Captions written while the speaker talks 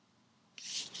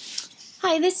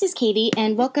Hi, this is Katie,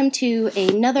 and welcome to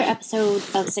another episode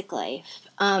of Sick Life.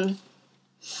 Where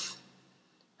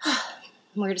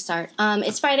to start?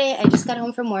 It's Friday. I just got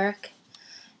home from work,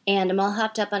 and I'm all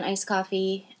hopped up on iced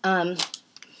coffee.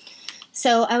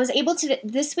 So I was able to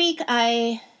this week.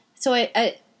 I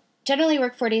generally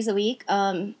work 4 days a week,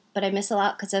 but I miss a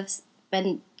lot because of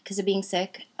being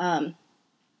sick.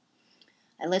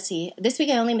 Let's see. This week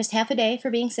I only missed half a day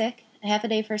for being sick, half a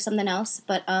day for something else,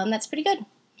 but that's pretty good.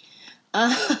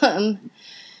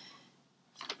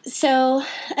 So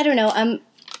I don't know. I'm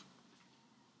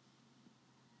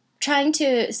trying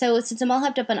to. So since I'm all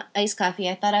hopped up on iced coffee,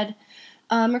 I thought I'd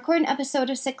record an episode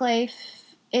of Sick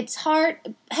Life. It's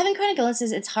hard having chronic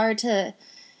illnesses. It's hard to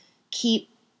keep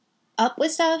up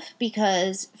with stuff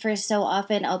because for so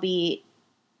often I'll be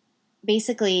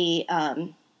basically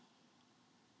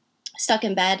stuck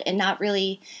in bed and not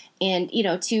really, and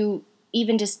to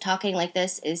even just talking like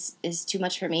this is too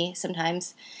much for me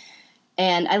sometimes.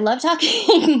 And I love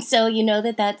talking, so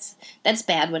that's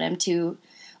bad when I'm too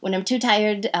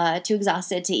tired, too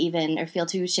exhausted to even, or feel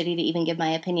too shitty to even give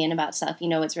my opinion about stuff.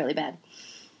 It's really bad.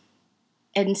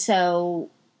 And so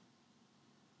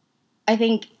I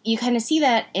think you kind of see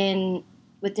that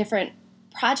with different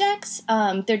projects.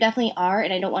 There definitely are,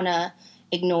 and I don't want to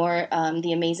ignore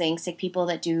the amazing sick people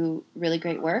that do really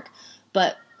great work.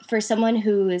 But for someone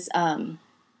who's I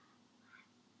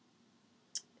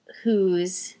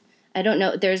don't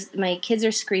know. My kids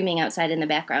are screaming outside in the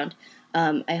background.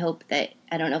 I hope that,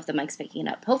 I don't know if the mic's picking it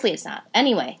up. Hopefully it's not.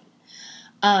 Anyway,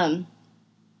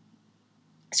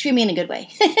 screaming in a good way.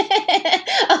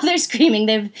 Oh, they're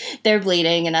screaming. They're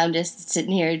bleeding, and I'm just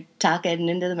sitting here talking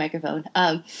into the microphone.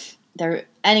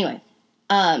 Anyway.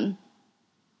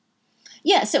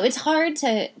 Yeah, so it's hard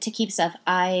to keep stuff.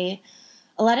 A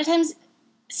lot of times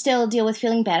still deal with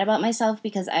feeling bad about myself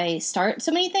because I start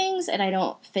so many things and I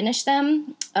don't finish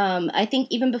them. I think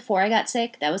even before I got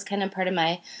sick, that was kind of part of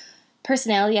my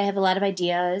personality. I have a lot of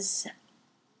ideas,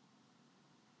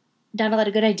 not a lot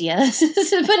of good ideas,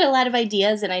 but a lot of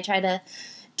ideas, and I try to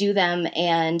do them,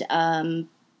 and I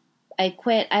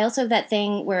quit. I also have that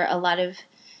thing where a lot of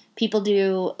people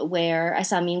do, where I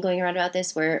saw a meme going around about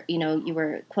this, where, you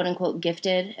were quote unquote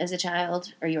gifted as a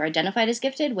child, or you were identified as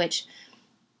gifted, which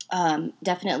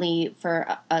definitely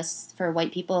for us, for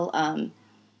white people,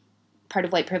 part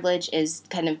of white privilege is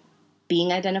kind of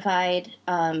being identified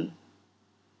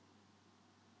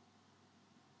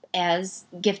as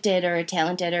gifted or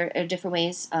talented or different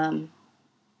ways at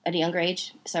a younger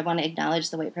age. So I want to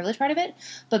acknowledge the white privilege part of it.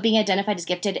 But being identified as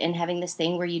gifted and having this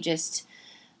thing where you just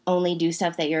only do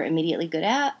stuff that you're immediately good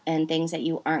at, and things that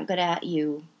you aren't good at,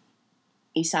 you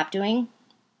stop doing.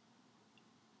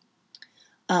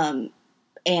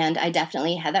 And I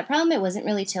definitely had that problem. It wasn't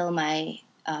really till my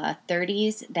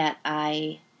 30s that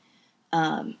I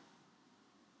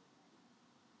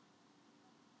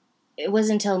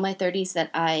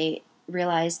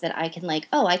realized that I can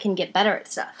I can get better at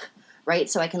stuff, right?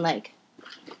 So I can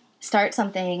start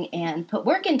something and put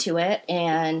work into it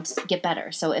and get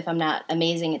better. So if I'm not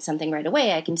amazing at something right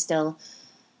away, I can still,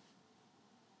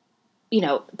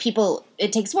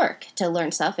 it takes work to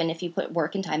learn stuff. And if you put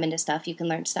work and time into stuff, you can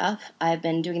learn stuff. I've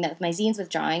been doing that with my zines, with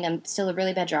drawing. I'm still a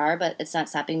really bad drawer, but it's not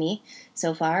stopping me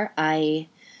so far.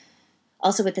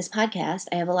 Also with this podcast,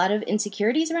 I have a lot of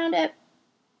insecurities around it.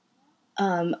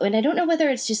 And I don't know whether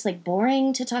it's just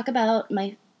boring to talk about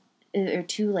or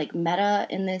too meta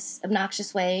in this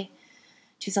obnoxious way,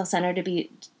 too self-centered to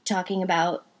be talking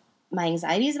about my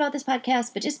anxieties about this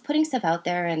podcast, but just putting stuff out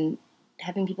there and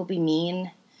having people be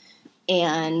mean.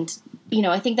 And,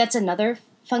 I think that's another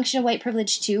function of white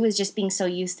privilege too, is just being so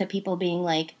used to people being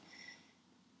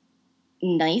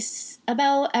nice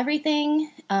about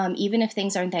everything. Even if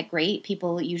things aren't that great,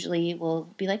 people usually will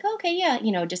be like, oh, okay, yeah,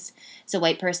 just as a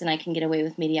white person, I can get away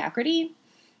with mediocrity.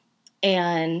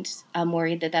 And I'm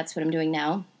worried that that's what I'm doing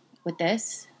now with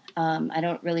this. I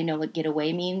don't really know what get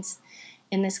away means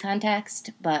in this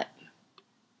context, but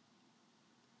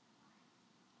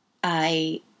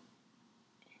I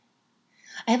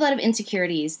have a lot of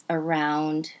insecurities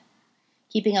around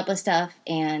keeping up with stuff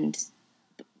and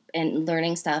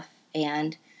learning stuff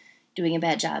and doing a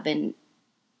bad job and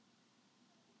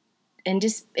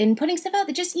just in putting stuff out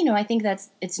there. Just, I think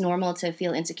it's normal to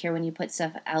feel insecure when you put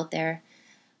stuff out there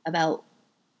about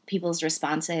people's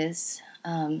responses.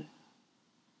 Yeah,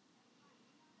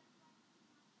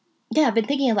 I've been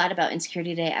thinking a lot about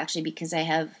insecurity today, actually, because I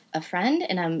have a friend,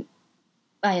 and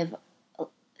I have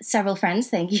several friends.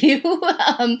 Thank you.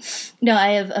 No,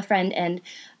 I have a friend, and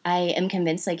I am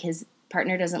convinced his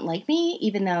partner doesn't like me,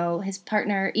 even though his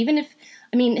partner,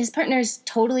 his partner is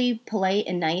totally polite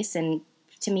and nice and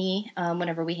to me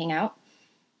whenever we hang out.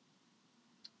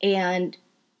 And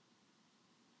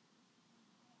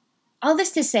all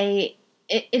this to say,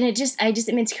 I am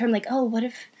insecure. I'm like, oh, what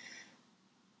if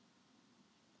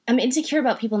I'm insecure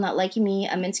about people not liking me?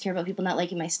 I'm insecure about people not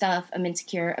liking my stuff. I'm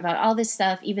insecure about all this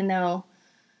stuff, even though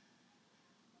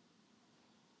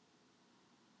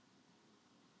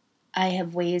I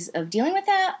have ways of dealing with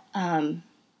that.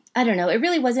 I don't know. It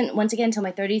really wasn't, once again, until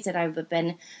my 30s that I've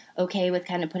been okay with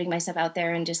kind of putting myself out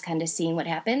there and just kind of seeing what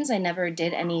happens. I never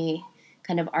did any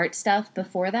kind of art stuff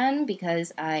before then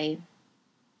because I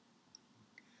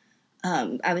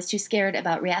was too scared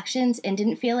about reactions and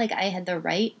didn't feel like I had the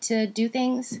right to do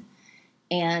things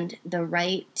and the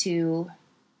right to...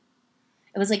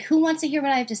 It was like, who wants to hear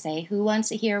what I have to say? Who wants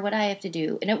to hear what I have to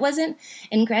do? And it wasn't...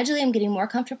 And gradually I'm getting more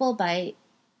comfortable by...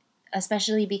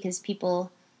 Especially because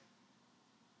people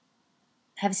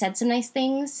have said some nice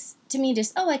things to me.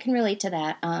 Just, oh, I can relate to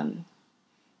that.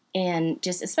 And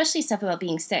just especially stuff about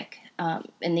being sick.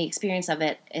 And the experience of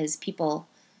it is people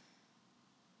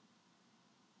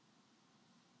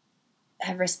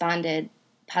have responded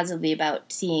positively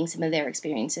about seeing some of their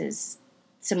experiences,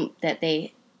 some of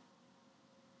their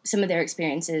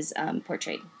experiences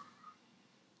portrayed.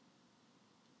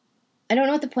 I don't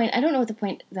know what the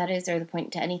point that is or the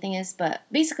point to anything is, but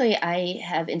basically I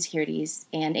have insecurities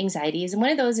and anxieties, and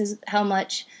one of those is how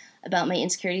much about my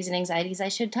insecurities and anxieties I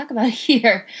should talk about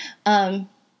here. Who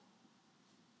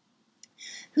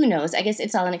knows? I guess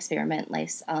it's all an experiment.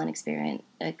 Life's all an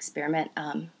experiment.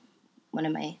 One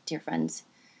of my dear friends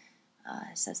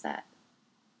says that,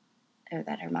 or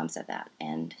that her mom said that,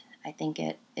 and I think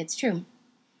it's true.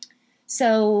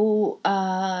 So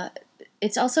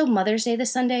it's also Mother's Day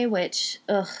this Sunday, which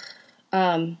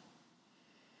and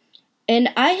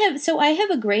I have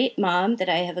a great mom that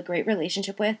I have a great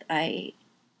relationship with.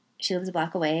 She lives a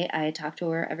block away. I talk to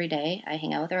her every day. I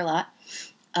hang out with her a lot.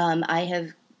 I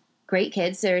have great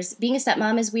kids. Being a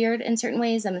stepmom is weird in certain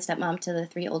ways. I'm a stepmom to the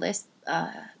 3 oldest,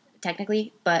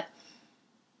 technically, but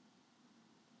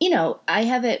I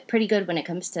have it pretty good when it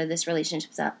comes to this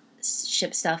relationship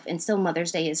stuff. And still,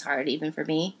 Mother's Day is hard even for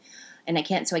me, and I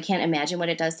can't imagine what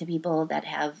it does to people that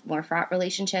have more fraught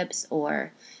relationships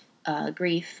or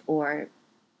grief or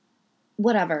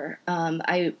whatever.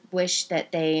 I wish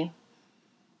that they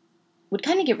would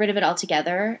kind of get rid of it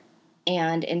altogether,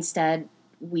 and instead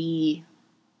we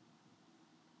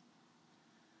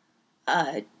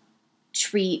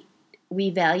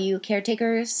value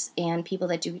caretakers and people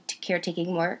that do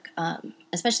caretaking work,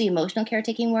 especially emotional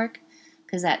caretaking work,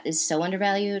 because that is so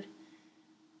undervalued,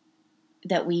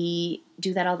 that we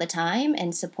do that all the time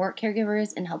and support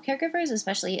caregivers and help caregivers,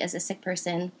 especially as a sick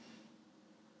person.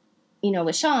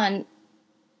 With Sean,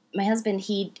 my husband,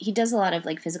 he does a lot of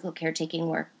like physical caretaking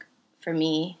work for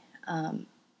me. And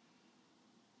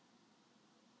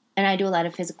I do a lot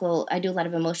of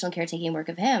emotional caretaking work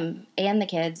of him and the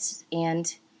kids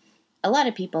and a lot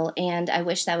of people. And I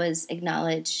wish that was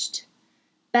acknowledged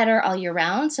better all year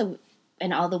round. So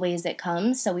in all the ways that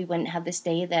comes, so we wouldn't have this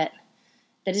day that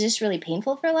is just really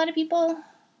painful for a lot of people.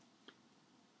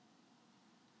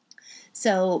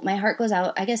 So my heart goes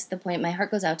out. I guess my heart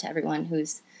goes out to everyone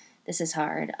this is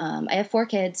hard. I have 4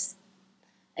 kids.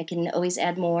 I can always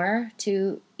add more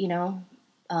to, even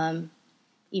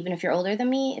if you're older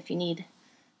than me, if you need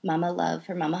mama love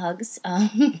or mama hugs,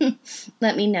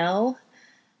 let me know.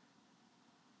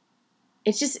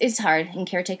 It's hard, and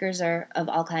caretakers of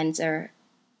all kinds are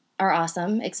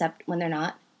awesome, except when they're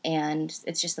not, and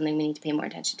it's just something we need to pay more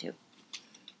attention to.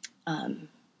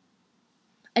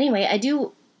 Anyway,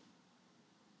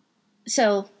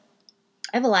 so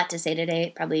I have a lot to say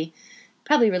today,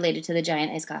 probably related to the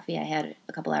giant iced coffee I had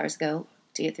a couple hours ago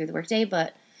to get through the workday,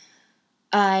 but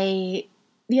the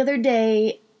other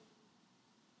day,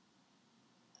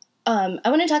 I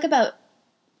want to talk about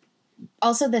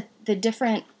also the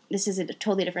different, this is a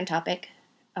totally different topic,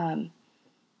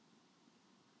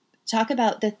 talk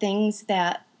about the things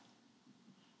that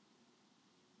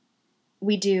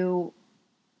we do,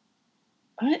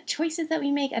 choices that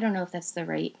we make. I don't know if that's the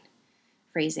right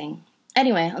phrasing.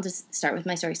 Anyway, I'll just start with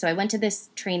my story. So I went to this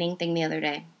training thing the other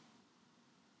day,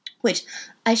 which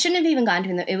I shouldn't have even gone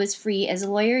to. It was free. As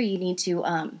a lawyer, you need to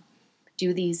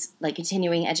do these like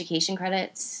continuing education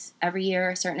credits every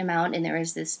year, a certain amount, and there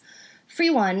is this free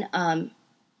one on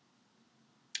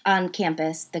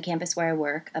campus, the campus where I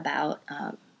work, about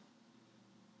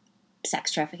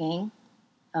sex trafficking.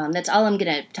 That's all I'm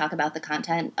going to talk about, the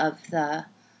content of the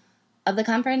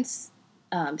conference.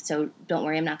 So don't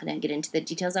worry, I'm not going to get into the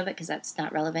details of it because that's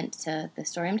not relevant to the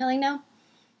story I'm telling now.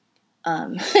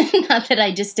 Not that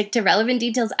I just stick to relevant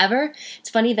details ever. It's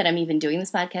funny that I'm even doing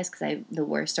this podcast because I'm the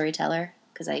worst storyteller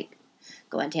because I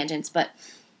go on tangents. But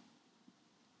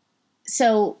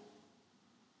so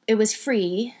it was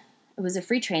free. It was a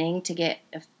free training to get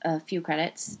a few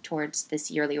credits towards this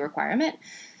yearly requirement.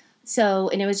 So,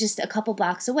 and it was just a couple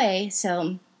blocks away.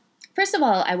 So first of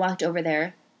all, I walked over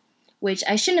there, which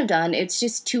I shouldn't have done. It's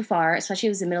just too far, especially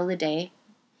it was the middle of the day.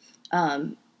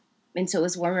 And so it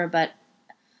was warmer, but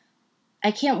I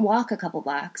can't walk a couple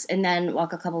blocks and then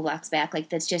walk a couple blocks back. Like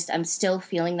that's just, I'm still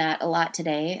feeling that a lot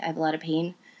today. I have a lot of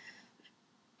pain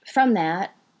from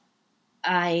that.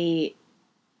 I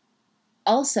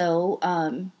also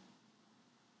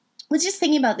was just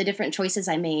thinking about the different choices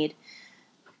I made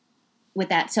with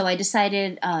that. So I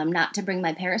decided not to bring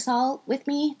my parasol with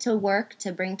me to work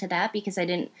to bring to that because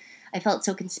I felt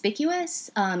so conspicuous,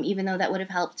 even though that would have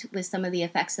helped with some of the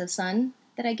effects of sun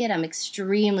that I get. I'm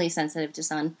extremely sensitive to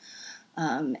sun.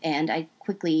 And I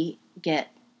quickly get,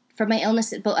 from my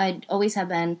illness, but I always have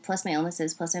been, plus my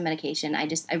illnesses, plus my medication, I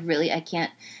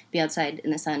can't be outside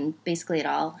in the sun basically at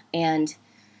all.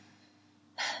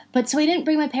 But so I didn't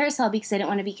bring my parasol because I didn't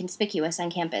want to be conspicuous on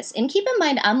campus. And keep in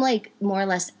mind, I'm like more or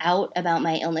less out about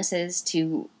my illnesses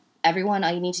to everyone.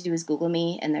 All you need to do is Google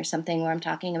me and there's something where I'm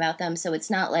talking about them. So it's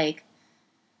not like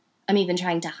I'm even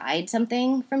trying to hide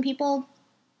something from people.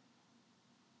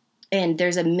 And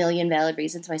there's a million valid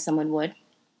reasons why someone would.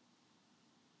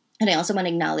 And I also want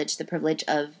to acknowledge the privilege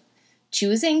of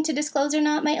choosing to disclose or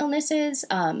not my illnesses.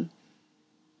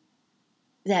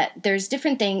 That there's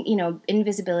different things,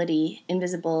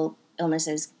 invisible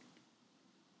illnesses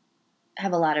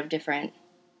have a lot of different,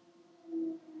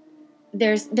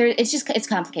 it's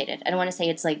complicated. I don't want to say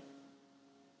it's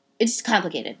just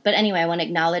complicated. But anyway, I want to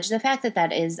acknowledge the fact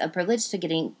that is a privilege to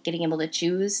getting able to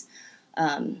choose,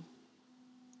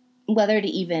 whether to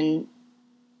even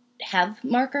have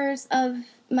markers of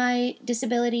my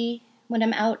disability when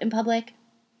I'm out in public.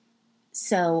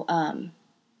 So,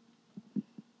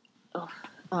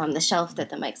 the shelf that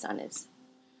the mic's on is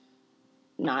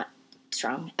not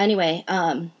strong. Anyway,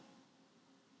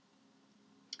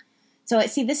 so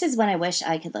see, this is when I wish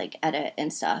I could edit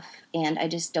and stuff, and I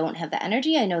just don't have the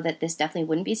energy. I know that this definitely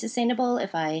wouldn't be sustainable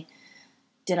if I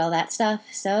did all that stuff,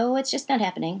 so it's just not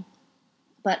happening.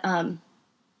 But,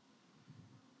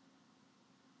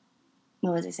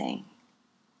 what was I saying?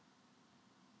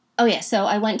 Oh yeah, so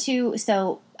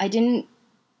I didn't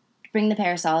bring the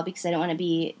parasol because I didn't want to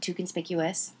be too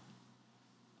conspicuous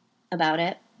about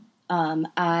it.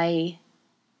 I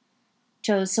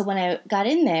chose, so when I got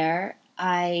in there,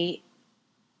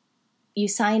 you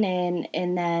sign in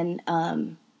and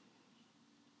then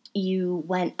you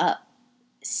went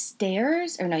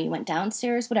upstairs, or no, you went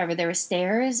downstairs, whatever. There were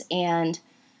stairs, and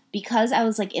because I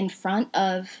was in front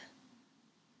of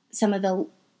some of the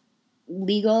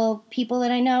legal people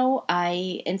that I know,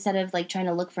 instead of trying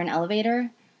to look for an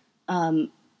elevator,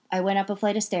 I went up a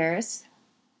flight of stairs,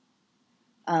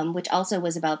 which also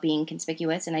was about being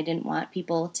conspicuous, and I didn't want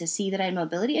people to see that I had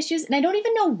mobility issues, and I don't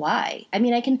even know why. I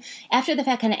mean, I can, after the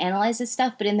fact, kind of analyze this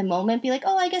stuff, but in the moment be like,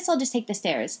 oh, I guess I'll just take the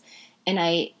stairs. And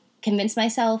I convinced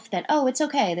myself that, oh, it's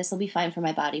okay, this will be fine for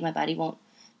my body. My body won't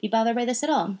be bothered by this at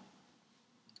all.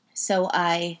 So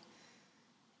I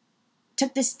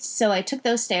took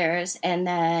those stairs, and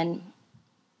then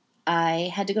I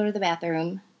had to go to the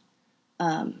bathroom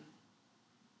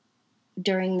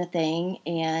during the thing,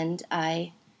 and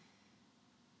I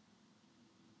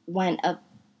went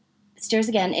upstairs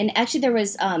again. And actually there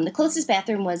was, the closest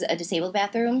bathroom was a disabled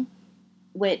bathroom,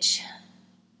 which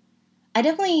I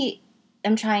definitely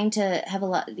am trying to have a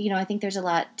lot, I think there's a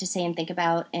lot to say and think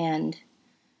about, and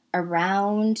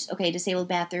around, okay, disabled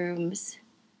bathrooms,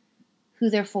 who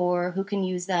they're for, who can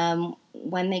use them,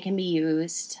 when they can be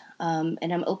used, and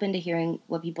I'm open to hearing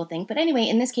what people think. But anyway,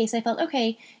 in this case, I felt,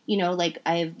 okay,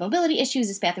 I have mobility issues,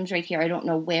 this bathroom's right here, I don't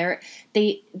know where,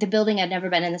 the building, I'd never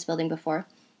been in this building before,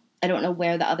 I don't know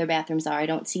where the other bathrooms are, I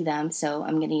don't see them, so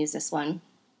I'm going to use this one.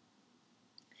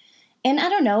 And I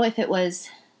don't know if I was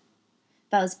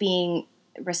being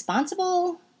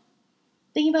responsible,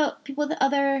 thinking about people with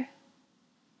other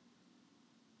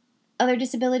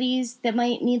disabilities that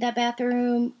might need that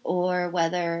bathroom, or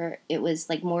whether it was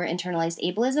more internalized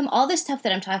ableism. All this stuff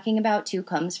that I'm talking about too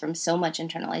comes from so much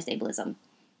internalized ableism.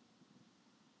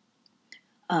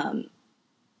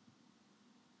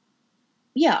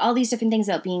 Yeah, all these different things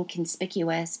about being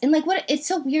conspicuous. And it's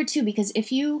so weird too, because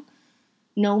if you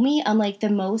know me, I'm the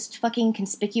most fucking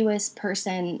conspicuous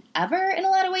person ever in a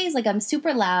lot of ways. I'm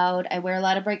super loud, I wear a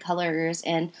lot of bright colors,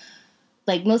 and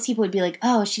most people would be like,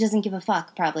 oh, she doesn't give a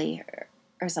fuck, probably,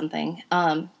 or something.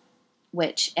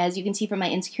 which, as you can see from my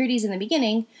insecurities in the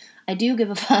beginning, I do give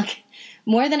a fuck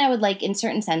more than I would like in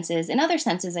certain senses. In other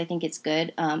senses, I think it's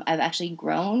good. I've actually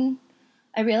grown,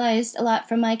 I realized, a lot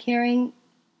from my caring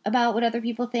about what other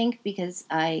people think, because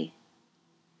I've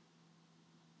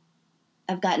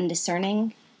gotten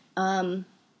discerning. I've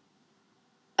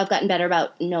gotten better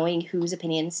about knowing whose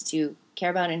opinions to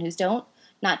care about and whose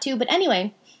not to. But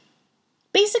anyway,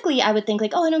 basically, I would think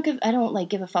like, oh, I don't like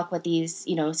give a fuck what these,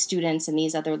 students and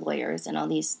these other lawyers and all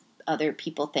these other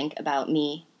people think about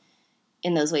me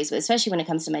in those ways, but especially when it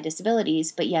comes to my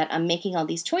disabilities. But yet I'm making all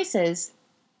these choices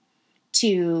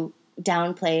to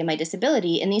downplay my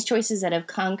disability, and these choices that have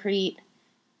concrete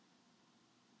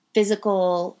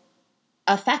physical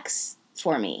effects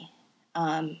for me.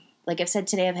 Like I've said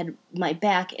today, my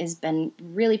back has been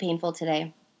really painful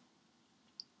today,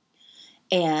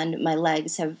 and my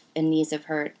legs and knees have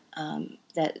hurt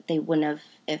that they wouldn't have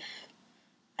if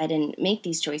I didn't make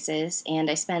these choices. And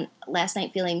I spent last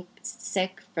night feeling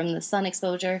sick from the sun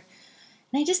exposure,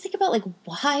 and I just think about like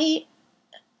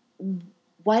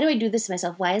why do I do this to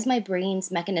myself? Why is my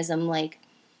brain's mechanism like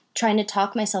trying to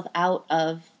talk myself out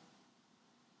of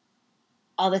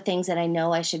all the things that I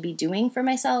know I should be doing for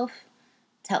myself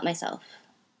to help myself?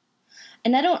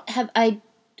 And I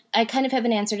kind of have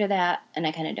an answer to that, and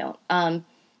I kind of don't.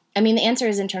 The answer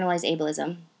is internalized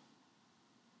ableism.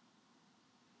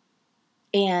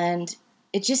 And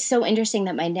it's just so interesting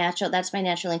that that's my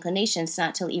natural inclination. It's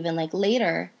not till even like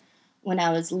later when I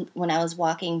was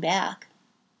walking back,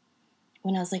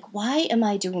 when I was like, why am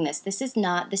I doing this? This does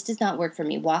not work for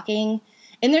me. Walking,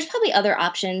 and there's probably other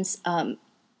options of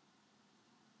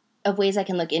ways I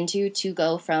can look into to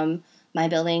go from my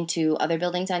building to other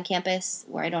buildings on campus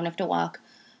where I don't have to walk.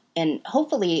 And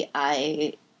hopefully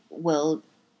I will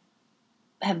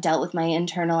have dealt with my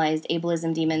internalized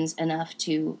ableism demons enough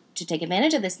to take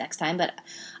advantage of this next time, but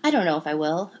I don't know if I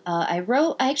will. I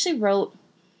actually wrote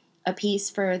a piece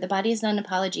for The Body Is Not an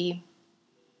Apology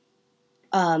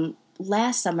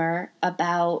last summer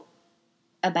about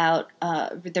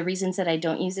the reasons that I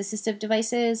don't use assistive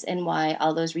devices and why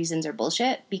all those reasons are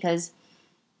bullshit, because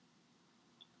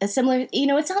a similar,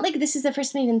 it's not like this is the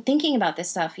first time I'm even thinking about this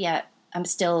stuff yet. I'm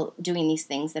still doing these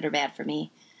things that are bad for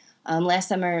me. Last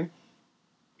summer,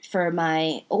 for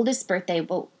my oldest birthday,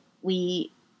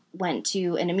 we went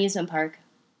to an amusement park,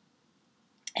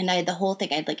 and I had the whole thing.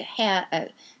 I had like a hat, a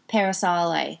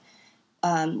parasol. I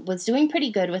was doing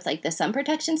pretty good with like the sun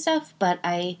protection stuff, but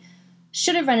I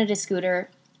should have rented a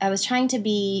scooter. I was trying to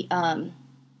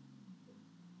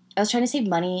save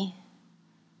money,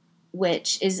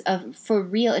 which is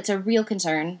it's a real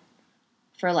concern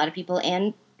for a lot of people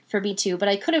and for me too, but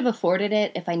I could have afforded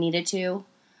it if I needed to.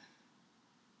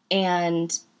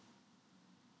 And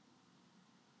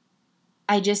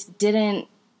I just didn't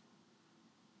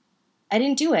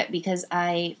do it because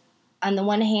on the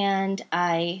one hand,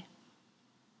 I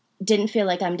didn't feel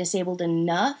like I'm disabled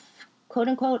enough, quote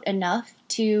unquote, enough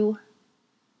to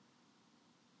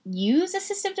use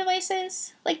assistive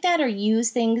devices like that, or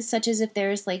use things such as if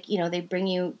there's like,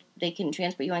 they can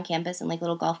transport you on campus in like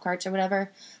little golf carts or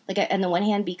whatever. Like on the one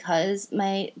hand, because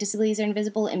my disabilities are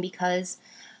invisible, and because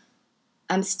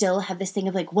I'm still have this thing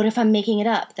of like, what if I'm making it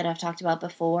up that I've talked about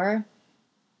before?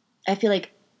 I feel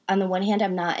like on the one hand,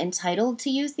 I'm not entitled to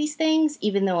use these things,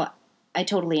 even though I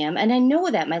totally am. And I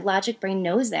know that. My logic brain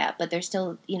knows that, but there's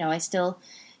still, I still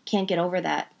can't get over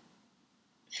that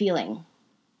feeling.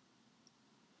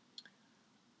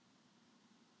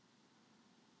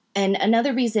 And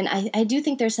another reason, I do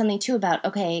think there's something too about,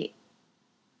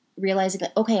 realizing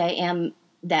that, I am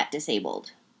that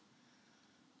disabled.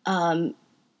 There's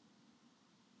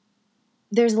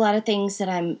a lot of things that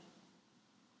I'm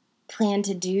planned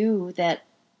to do that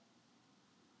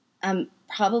I'm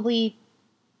probably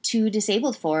too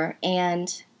disabled for,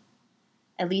 and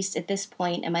at least at this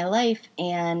point in my life,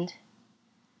 and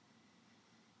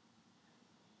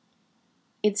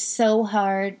it's so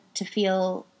hard to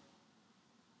deal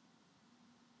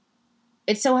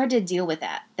with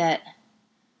that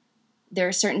there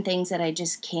are certain things that I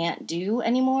just can't do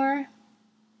anymore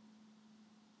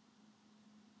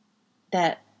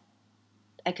that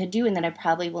I could do and that I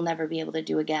probably will never be able to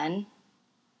do again.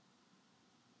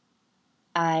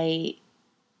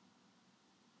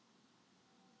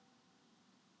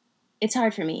 It's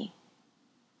hard for me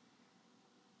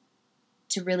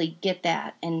to really get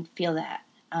that and feel that.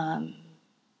 And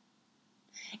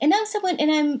I'm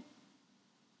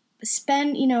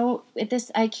at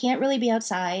this, I can't really be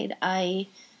outside. I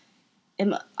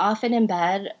am often in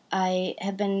bed. I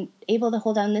have been able to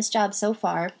hold down this job so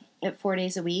far at 4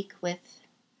 days a week with,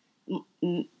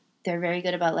 they're very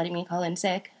good about letting me call in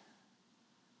sick.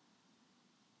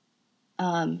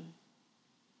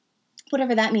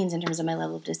 Whatever that means in terms of my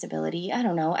level of disability, I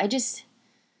don't know. I just,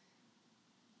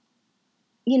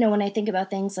 when I think about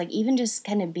things, like even just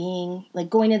kind of being, like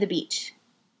going to the beach.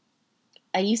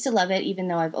 I used to love it, even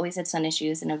though I've always had sun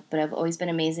issues, but I've always been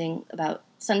amazing about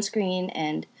sunscreen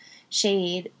and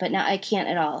shade, but now I can't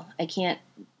at all. I can't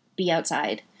be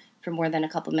outside for more than a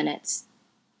couple minutes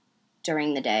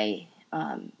during the day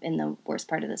in the worst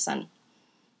part of the sun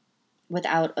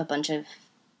without a bunch of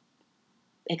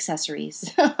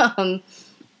accessories.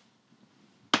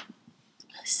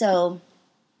 So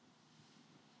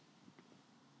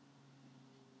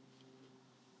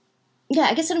yeah,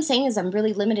 I guess what I'm saying is I'm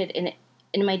really limited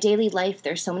in my daily life.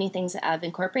 There's so many things that I've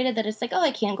incorporated that it's like, oh,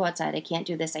 I can't go outside. I can't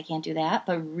do this. I can't do that.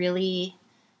 But really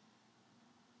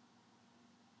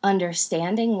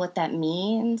understanding what that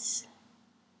means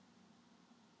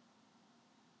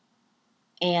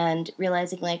and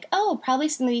realizing like, oh, probably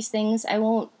some of these things I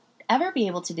won't ever be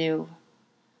able to do.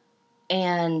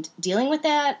 And dealing with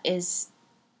that is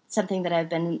something that I've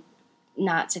been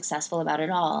not successful about at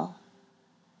all.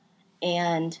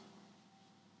 And,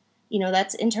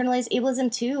 that's internalized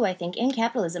ableism too, I think, and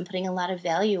capitalism, putting a lot of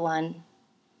value on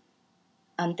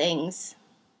things.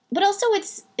 But also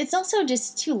it's also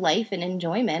just to life and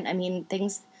enjoyment. I mean,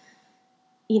 things,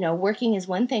 working is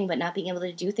one thing, but not being able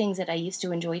to do things that I used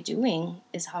to enjoy doing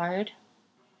is hard.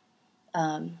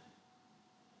 I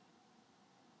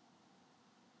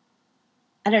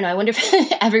don't know. I wonder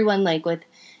if everyone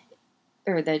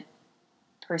or the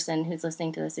person who's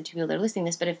listening to this, the two people that are listening to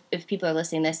this, but if people are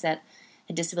listening to this that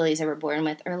had disabilities they were born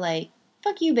with, are like,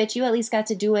 fuck you, bitch, you at least got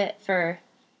to do it for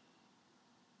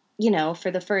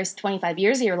the first 25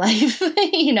 years of your life.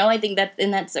 I think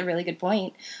that's a really good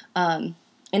point. And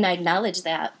I acknowledge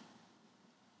that.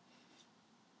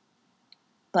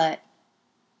 But,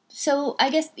 so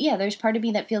I guess, yeah, there's part of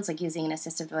me that feels like using an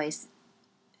assistive device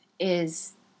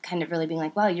is kind of really being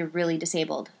like, wow, you're really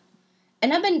disabled.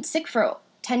 And I've been sick for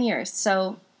 10 years,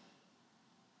 so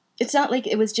it's not like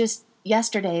it was just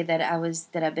yesterday that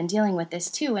I've been dealing with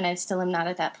this too, and I still am not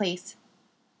at that place.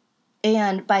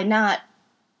 And by not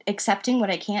accepting what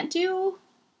I can't do,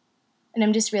 and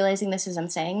I'm just realizing this as I'm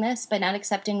saying this, by not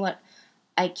accepting what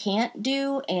I can't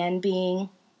do and being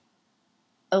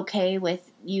okay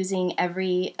with using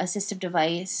every assistive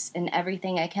device and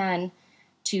everything I can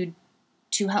to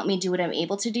help me do what I'm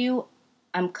able to do,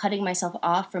 I'm cutting myself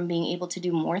off from being able to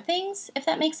do more things, if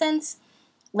that makes sense.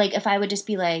 Like, if I would just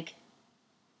be like,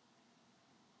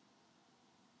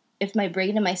 if my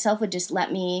brain and myself would just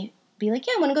let me be like,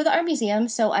 yeah, I want to go to the art museum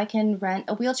so I can rent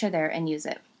a wheelchair there and use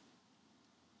it,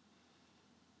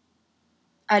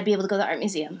 I'd be able to go to the art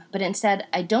museum. But instead,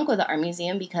 I don't go to the art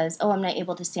museum because, I'm not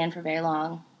able to stand for very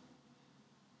long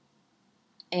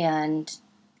and,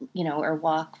 or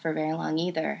walk for very long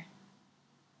either.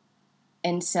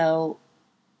 And so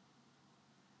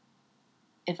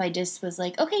if I just was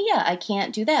like, okay, yeah, I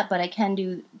can't do that, but I can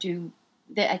do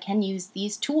that, I can use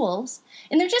these tools,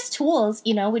 and they're just tools,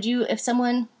 the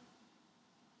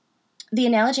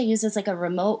analogy I use is like a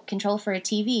remote control for a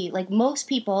TV. Like, most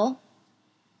people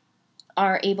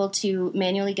are able to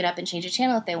manually get up and change a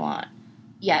channel if they want,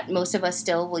 yet most of us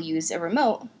still will use a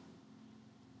remote.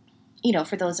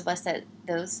 For those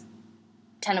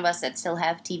 10 of us that still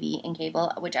have TV and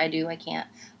cable, which I do. I can't.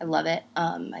 I love it.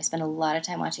 I spend a lot of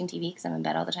time watching TV because I'm in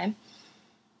bed all the time.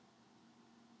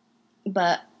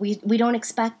 But we don't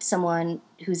expect someone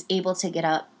who's able to get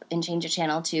up and change a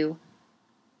channel to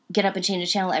get up and change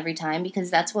a channel every time,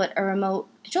 because that's what a remote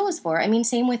control is for. I mean,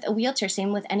 same with a wheelchair,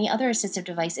 same with any other assistive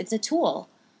device. It's a tool.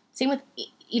 Same with,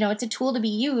 it's a tool to be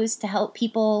used to help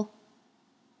people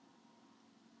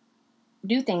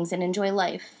do things and enjoy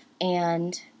life.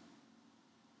 And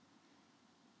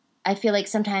I feel like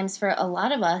sometimes for a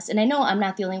lot of us, and I know I'm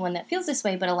not the only one that feels this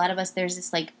way, but a lot of us, there's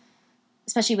this, like,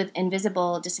 especially with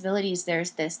invisible disabilities,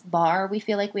 there's this bar we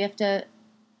feel like we have to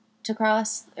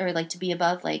cross, or like to be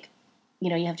above, like,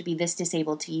 you have to be this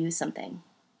disabled to use something.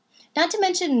 Not to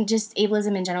mention just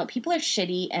ableism in general. People are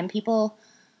shitty, and people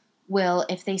will,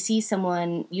 if they see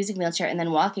someone using a wheelchair and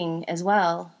then walking as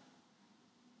well,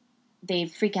 they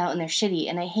freak out and they're shitty.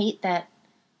 And I hate that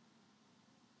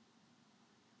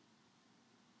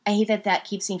that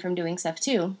keeps me from doing stuff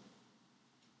too.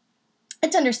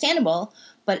 It's understandable,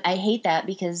 but I hate that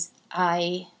because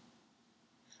a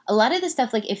lot of the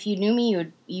stuff, like, if you knew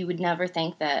me, you would never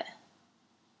think that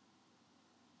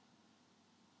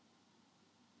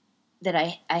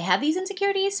I have these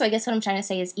insecurities. So I guess what I'm trying to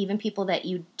say is, even people that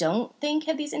you don't think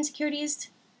have these insecurities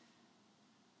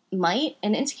might,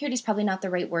 and insecurity is probably not the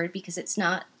right word, because it's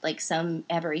not like some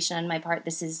aberration on my part.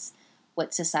 This is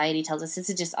what society tells us. This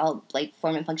is just all like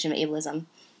form and function of ableism.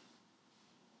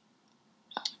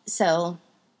 So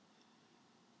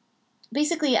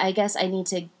basically, I guess I need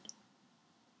to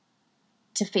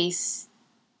face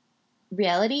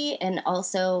reality and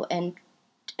also and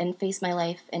face my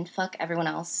life and fuck everyone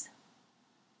else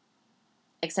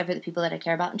except for the people that I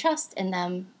care about and trust, and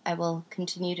them I will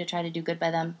continue to try to do good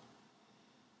by them.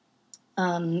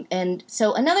 And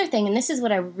so another thing, and this is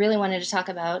what I really wanted to talk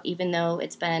about, even though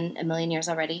it's been a million years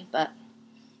already, but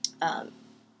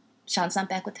Sean's not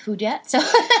back with the food yet, so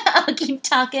I'll keep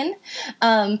talking,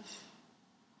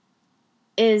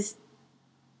 is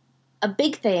a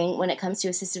big thing when it comes to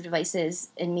assistive devices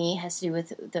in me has to do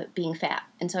with being fat.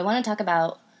 And so I want to talk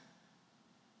about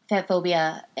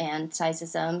fatphobia and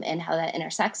sizeism and how that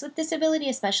intersects with disability,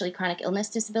 especially chronic illness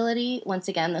disability. Once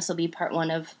again, this will be part 1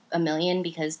 of a million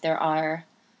because there are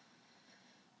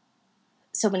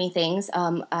so many things.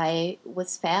 I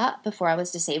was fat before I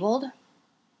was disabled.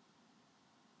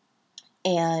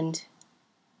 And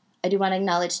I do want to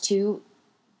acknowledge, too,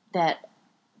 that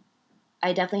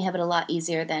I definitely have it a lot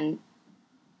easier than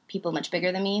people much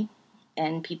bigger than me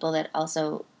and people that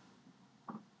also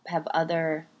have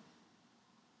other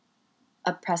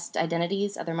oppressed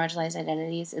identities, other marginalized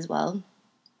identities as well.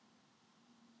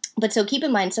 But so keep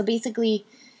in mind, so basically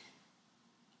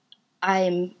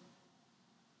I'm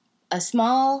a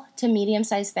small to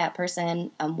medium-sized fat person.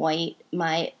 I'm white.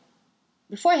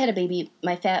 Before I had a baby,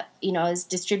 my fat, is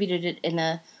distributed in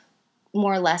a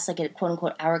more or less like a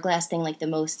quote-unquote hourglass thing, like the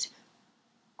most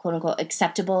quote-unquote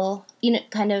acceptable,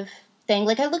 kind of thing.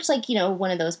 Like I looked like,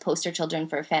 one of those poster children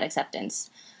for fat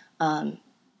acceptance.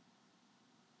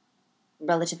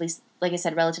 Relatively, like I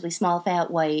said, relatively small, fat,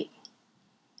 white,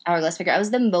 hourglass figure. I was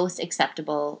the most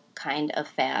acceptable kind of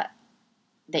fat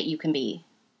that you can be.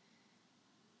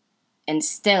 And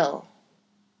still,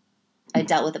 I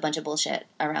dealt with a bunch of bullshit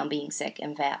around being sick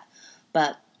and fat.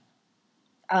 But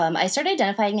I started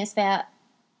identifying as fat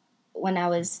when I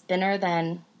was thinner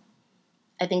than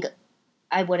I think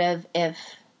I would have if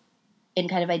in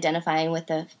kind of identifying with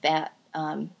the fat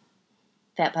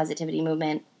positivity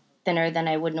movement, thinner than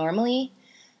I would normally.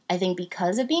 I think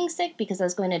because of being sick, because I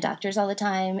was going to doctors all the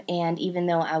time, and even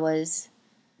though I was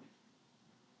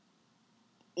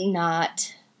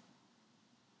not,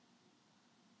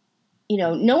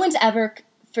 no one's ever,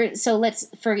 for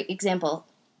example,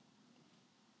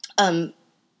 my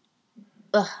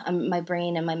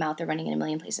brain and my mouth are running in a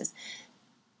million places.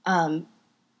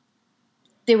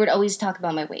 They would always talk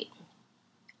about my weight.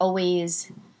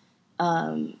 Always,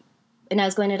 and I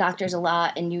was going to doctors a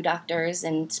lot, and new doctors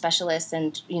and specialists,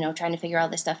 and trying to figure all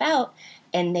this stuff out.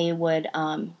 And they would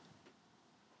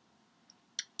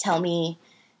tell me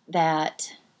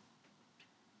that,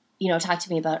 talk to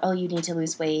me about, oh, you need to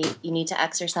lose weight, you need to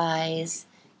exercise,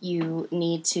 you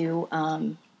need to.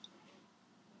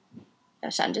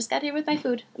 Sean just got here with my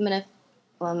food.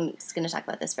 I'm just gonna talk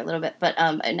about this for a little bit, but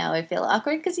now I feel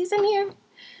awkward because he's in here.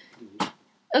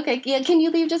 Okay, yeah, can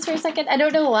you leave just for a second? I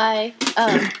don't know why.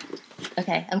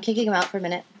 Okay, I'm kicking him out for a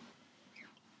minute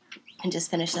and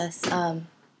just finish this.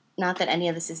 Not that any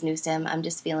of this is news to him. I'm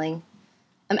just feeling,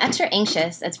 I'm extra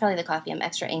anxious. It's probably the coffee. I'm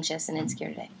extra anxious and insecure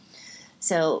today.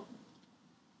 So,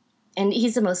 and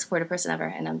he's the most supportive person ever,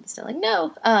 and I'm still like,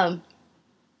 no.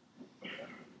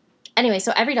 Anyway,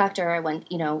 so every doctor I went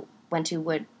to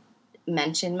would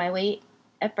mention my weight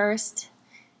at first.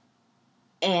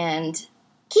 And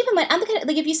keep in mind, I'm the kind of,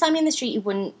 like, if you saw me in the street, you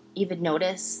wouldn't even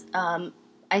notice.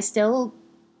 I still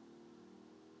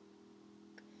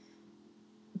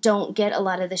don't get a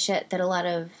lot of the shit that a lot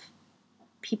of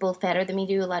people fatter than me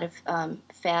do. A lot of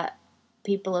fat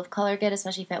people of color get,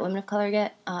 especially fat women of color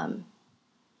get.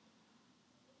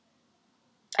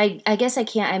 I guess I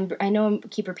can't. I know I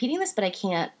keep repeating this, but I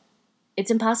can't.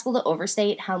 It's impossible to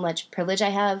overstate how much privilege I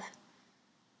have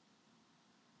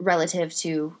relative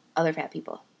to other fat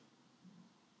people.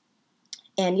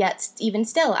 And yet, even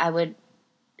still, I would,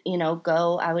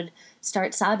 go. I would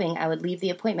start sobbing. I would leave the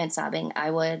appointment sobbing. I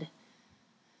would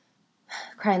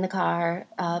cry in the car,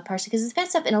 partially because it's fat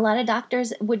stuff. And a lot of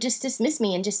doctors would just dismiss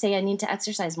me and just say I need to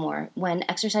exercise more when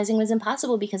exercising was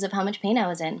impossible because of how much pain I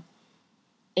was in.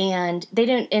 And they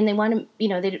didn't, and they wanted,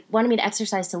 they wanted me to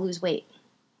exercise to lose weight.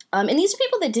 And these are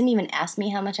people that didn't even ask me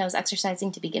how much I was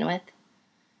exercising to begin with,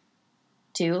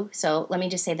 too. So let me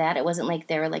just say that. It wasn't like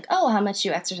they were like, oh, how much do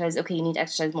you exercise? Okay, you need to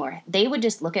exercise more. They would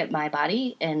just look at my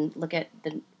body and look at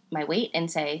my weight and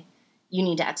say, you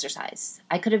need to exercise.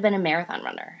 I could have been a marathon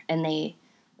runner, and they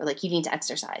were like, you need to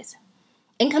exercise.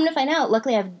 And come to find out,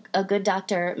 luckily I have a good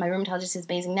doctor. My rheumatologist is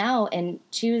amazing now, and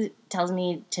she tells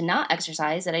me to not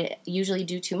exercise, that I usually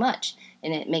do too much,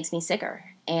 and it makes me sicker.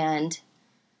 And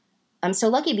I'm so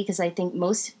lucky because I think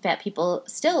most fat people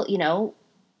still,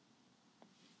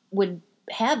 would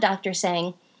have doctors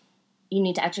saying, you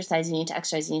need to exercise, you need to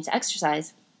exercise, you need to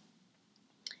exercise,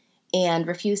 and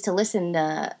refuse to listen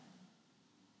to,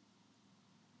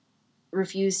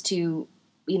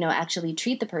 actually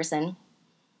treat the person.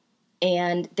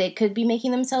 And they could be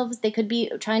they could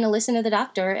be trying to listen to the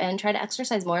doctor and try to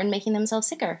exercise more and making themselves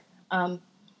sicker.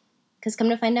 Because come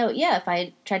to find out, if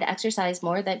I try to exercise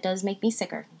more, that does make me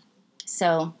sicker.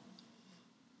 So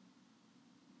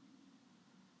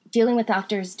dealing with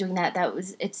doctors doing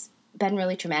it's been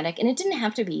really traumatic, and it didn't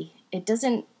have to be. It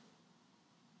doesn't,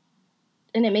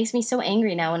 and it makes me so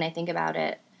angry now when I think about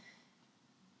it,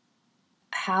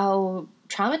 how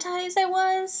traumatized I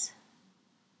was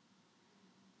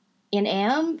and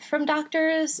am from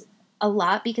doctors a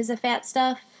lot because of fat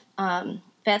stuff, and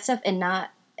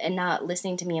not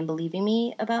listening to me and believing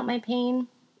me about my pain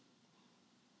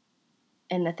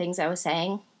and the things I was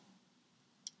saying,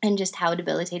 and just how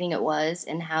debilitating it was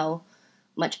and how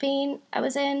much pain I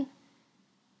was in.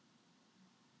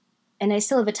 And I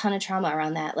still have a ton of trauma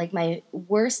around that. Like my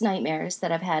worst nightmares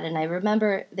that I've had, and I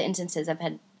remember the instances I've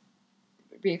had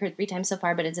reoccurred 3 times so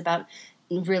far, but it's about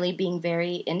really being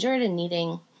very injured and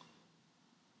needing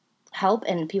help,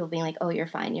 and people being like, oh, you're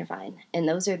fine, you're fine. And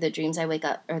those are the dreams I wake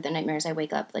up, or the nightmares I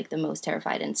wake up like the most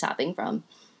terrified and sobbing from.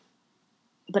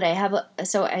 But I have a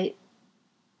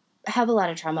lot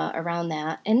of trauma around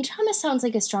that. And trauma sounds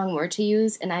like a strong word to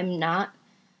use, and I'm not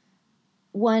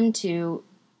one to,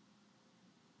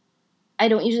 I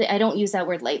don't use that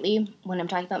word lightly when I'm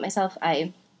talking about myself.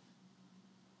 It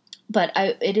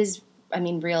is,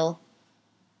 real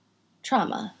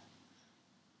trauma.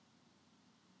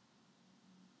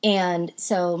 And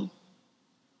so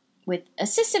with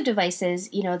assistive devices,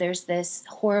 there's this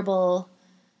horrible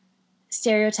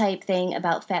stereotype thing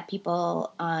about fat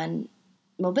people on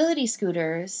mobility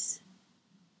scooters.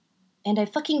 And I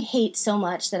fucking hate so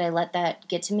much that I let that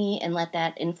get to me and let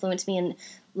that influence me and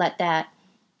let that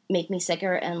make me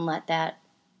sicker and let that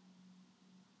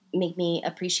make me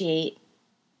appreciate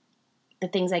the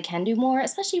things I can do more,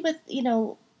 especially with,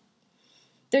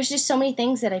 there's just so many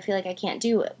things that I feel like I can't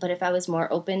do. But if I was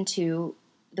more open to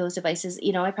those devices,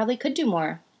 I probably could do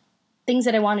more things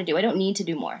that I want to do. I don't need to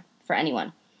do more for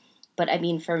anyone. But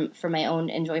for my own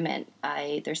enjoyment,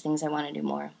 there's things I want to do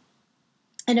more.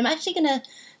 And I'm actually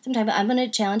I'm going to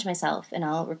challenge myself, and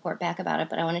I'll report back about it,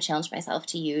 but I want to challenge myself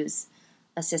to use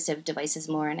assistive devices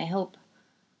more, and I hope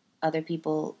other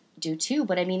people do too.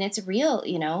 But it's real,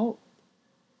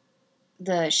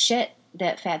 the shit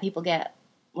that fat people get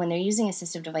when they're using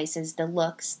assistive devices, the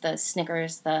looks, the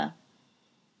snickers,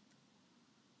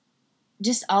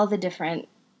 just all the different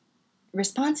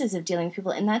responses of dealing with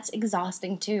people, and that's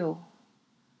exhausting too.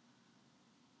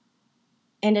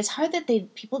 And it's hard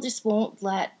that people just won't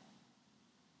let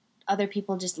other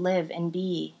people just live and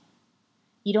be.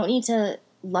 You don't need to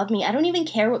love me. I don't even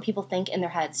care what people think in their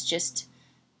heads. Just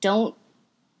don't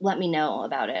let me know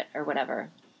about it or whatever.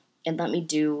 And let me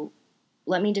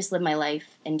just live my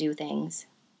life and do things.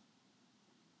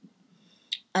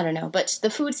 I don't know. But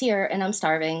the food's here and I'm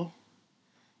starving.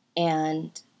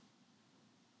 And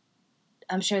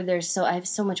I'm sure I have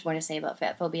so much more to say about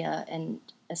fatphobia and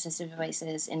assistive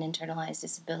devices and internalized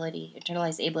disability,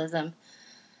 internalized ableism.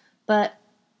 But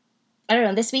I don't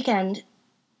know. This weekend,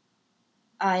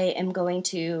 I am going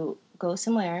to go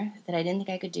somewhere that I didn't think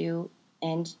I could do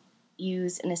and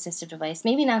use an assistive device.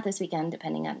 Maybe not this weekend,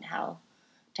 depending on how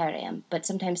tired I am, but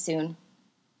sometime soon.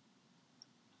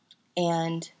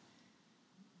 And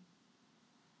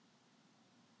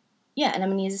and I'm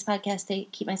going to use this podcast to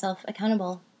keep myself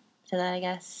accountable to that, I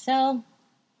guess. So,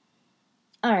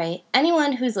 all right.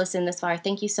 Anyone who's listened this far,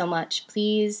 thank you so much.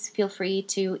 Please feel free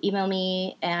to email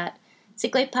me at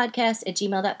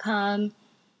sicklifepodcast@gmail.com.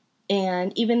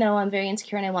 And even though I'm very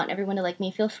insecure and I want everyone to like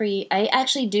me, feel free. I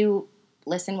actually do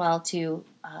listen well to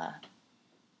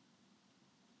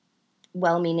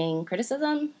well-meaning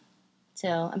criticism.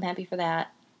 So I'm happy for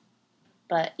that.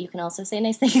 But you can also say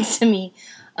nice things to me.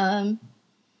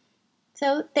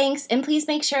 So thanks. And please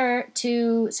make sure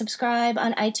to subscribe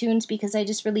on iTunes because I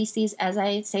just release these as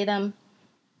I say them.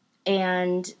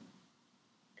 And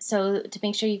so to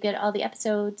make sure you get all the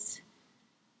episodes,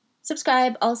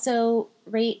 subscribe. Also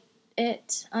rate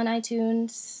it on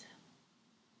iTunes.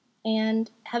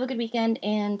 And have a good weekend.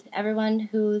 And everyone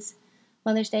whose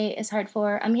Mother's Day is hard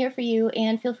for, I'm here for you.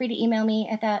 And feel free to email me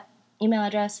at that email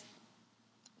address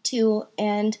too.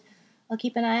 And I'll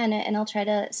keep an eye on it. And I'll try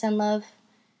to send love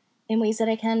in ways that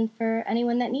I can for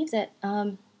anyone that needs it,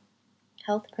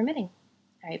 health permitting.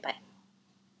 All right, bye.